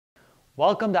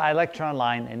Welcome to iLecture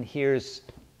Online, and here's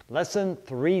lesson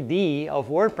 3D of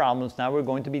word problems. Now we're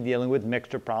going to be dealing with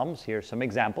mixture problems. Here are some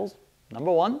examples. Number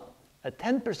one, a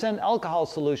 10% alcohol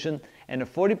solution and a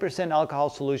 40% alcohol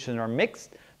solution are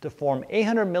mixed to form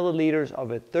 800 milliliters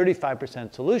of a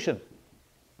 35% solution.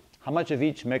 How much of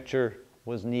each mixture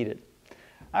was needed?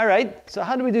 All right, so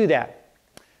how do we do that?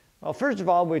 Well, first of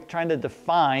all, we're trying to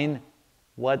define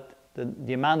what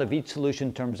the amount of each solution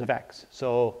in terms of x.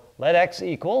 So let x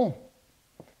equal,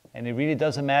 and it really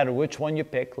doesn't matter which one you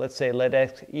pick. Let's say let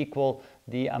x equal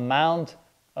the amount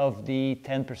of the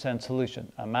 10% solution.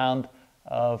 Amount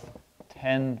of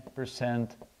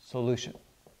 10% solution.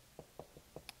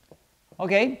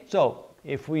 Okay, so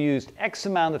if we used x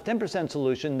amount of 10%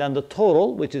 solution, then the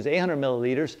total, which is 800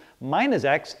 milliliters, minus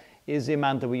x is the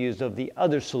amount that we used of the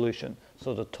other solution.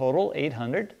 So the total,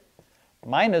 800,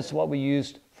 minus what we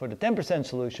used for the 10%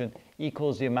 solution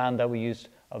equals the amount that we used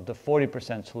of the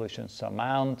 40% solution. So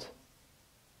amount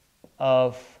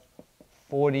of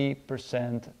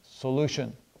 40%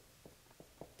 solution.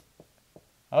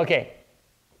 Okay,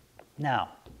 now,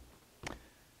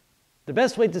 the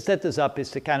best way to set this up is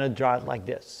to kind of draw it like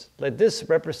this. Let this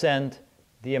represent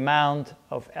the amount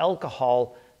of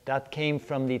alcohol that came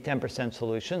from the 10%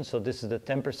 solution. So this is the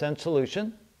 10%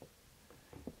 solution.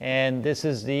 And this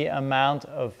is the amount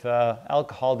of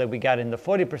alcohol that we got in the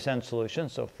 40% solution.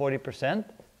 So 40%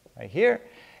 right here.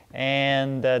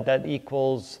 And that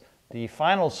equals the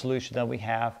final solution that we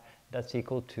have. That's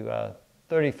equal to a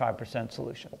 35%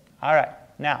 solution. All right,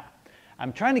 now,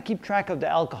 I'm trying to keep track of the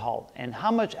alcohol. And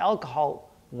how much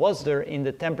alcohol was there in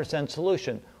the 10%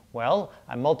 solution? Well,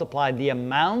 I multiplied the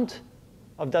amount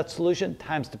of that solution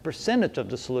times the percentage of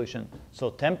the solution.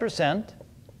 So 10%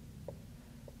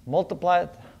 multiplied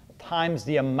times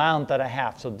the amount that I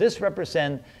have. So this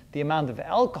represents the amount of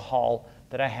alcohol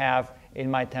that I have in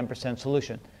my 10%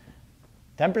 solution.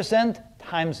 10%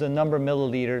 times the number of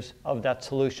milliliters of that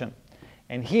solution.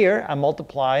 And here I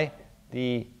multiply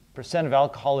the percent of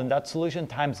alcohol in that solution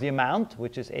times the amount,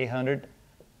 which is 800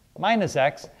 minus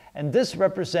x. And this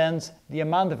represents the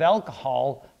amount of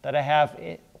alcohol that I have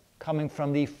coming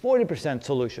from the 40%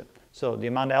 solution. So the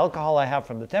amount of alcohol I have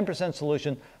from the 10%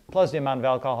 solution plus the amount of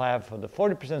alcohol I have from the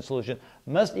 40% solution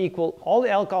must equal all the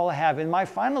alcohol I have in my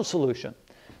final solution.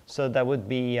 So that would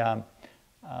be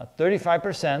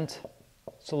 35%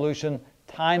 solution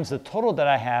times the total that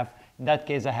I have. In that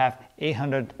case, I have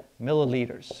 800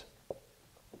 milliliters.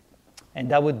 And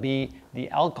that would be the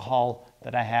alcohol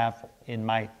that I have in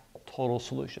my total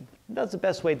solution. That's the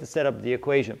best way to set up the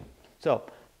equation. So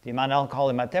the amount of alcohol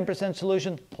in my 10%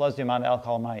 solution plus the amount of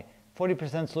alcohol in my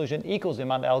 40% solution equals the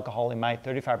amount of alcohol in my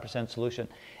 35% solution.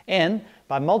 And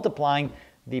by multiplying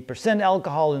the percent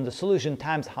alcohol in the solution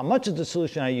times how much of the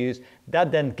solution I use,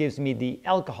 that then gives me the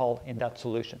alcohol in that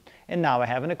solution. And now I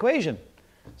have an equation.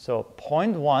 So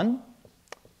 0.1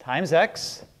 times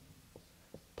x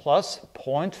plus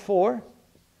 0.4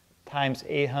 times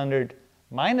 800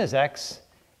 minus x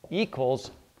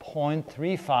equals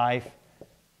 0.35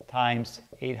 times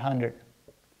 800.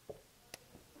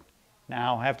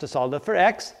 Now I have to solve that for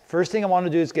x. First thing I want to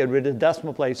do is get rid of the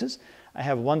decimal places. I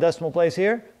have one decimal place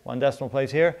here, one decimal place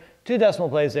here, two decimal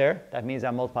places there. That means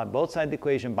I multiply both sides of the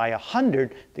equation by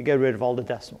 100 to get rid of all the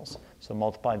decimals. So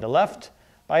multiply the left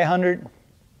by 100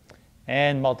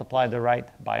 and multiply the right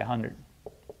by 100.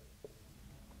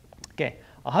 Okay,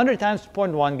 100 times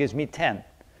 0.1 gives me 10.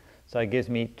 So it gives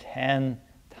me 10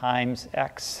 times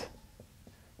x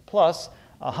plus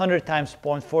 100 times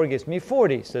 0.4 gives me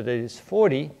 40. So that is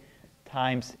 40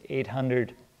 times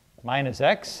 800 minus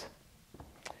x.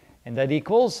 And that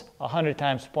equals 100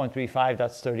 times 0.35,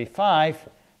 that's 35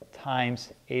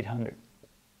 times 800.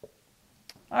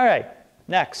 All right,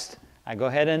 next, I go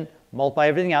ahead and multiply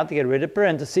everything out to get rid of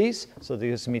parentheses. So this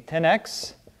gives me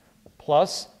 10x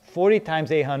plus 40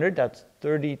 times 800, that's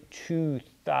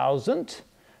 32,000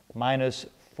 minus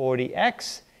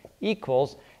 40x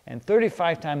equals, and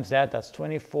 35 times that, that's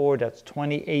 24, that's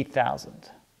 28,000.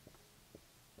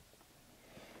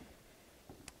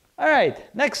 All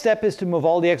right, next step is to move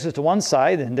all the x's to one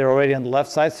side, and they're already on the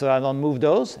left side, so I don't move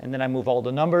those. And then I move all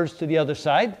the numbers to the other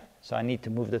side. So I need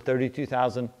to move the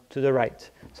 32,000 to the right.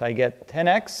 So I get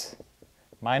 10x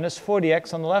minus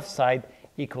 40x on the left side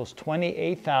equals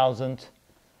 28,000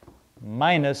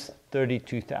 minus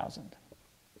 32,000.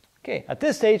 Okay, at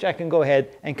this stage, I can go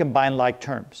ahead and combine like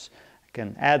terms. I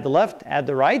can add the left, add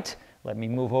the right. Let me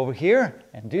move over here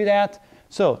and do that.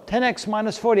 So 10x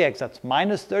minus 40x, that's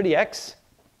minus 30x.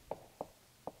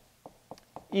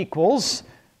 Equals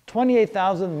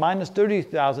 28,000 minus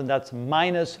 30,000, that's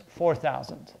minus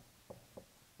 4,000.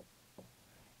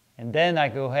 And then I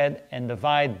go ahead and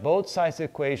divide both sides of the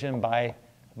equation by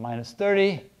minus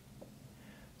 30.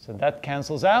 So that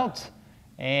cancels out,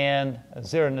 and a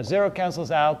 0 and a 0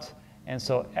 cancels out. And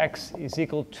so x is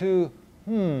equal to,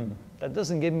 that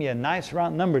doesn't give me a nice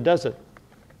round number, does it?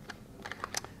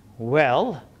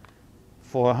 Well,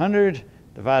 400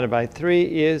 divided by 3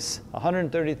 is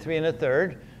 133 and a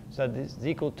third. So this is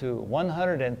equal to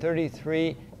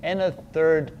 133 and a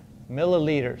third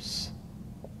milliliters.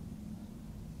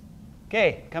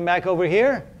 Okay, come back over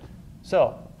here.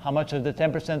 So how much of the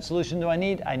 10% solution do I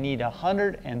need? I need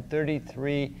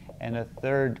 133 and a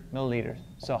third milliliters.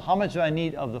 So how much do I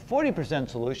need of the 40%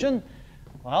 solution?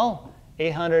 Well,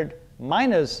 800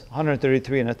 minus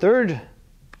 133 and a third.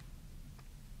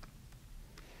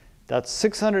 That's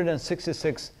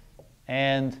 666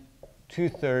 and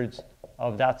 2/3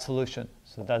 of that solution.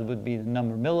 So that would be the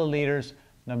number of milliliters,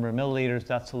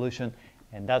 that solution,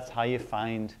 and that's how you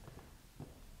find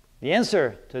the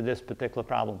answer to this particular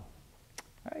problem.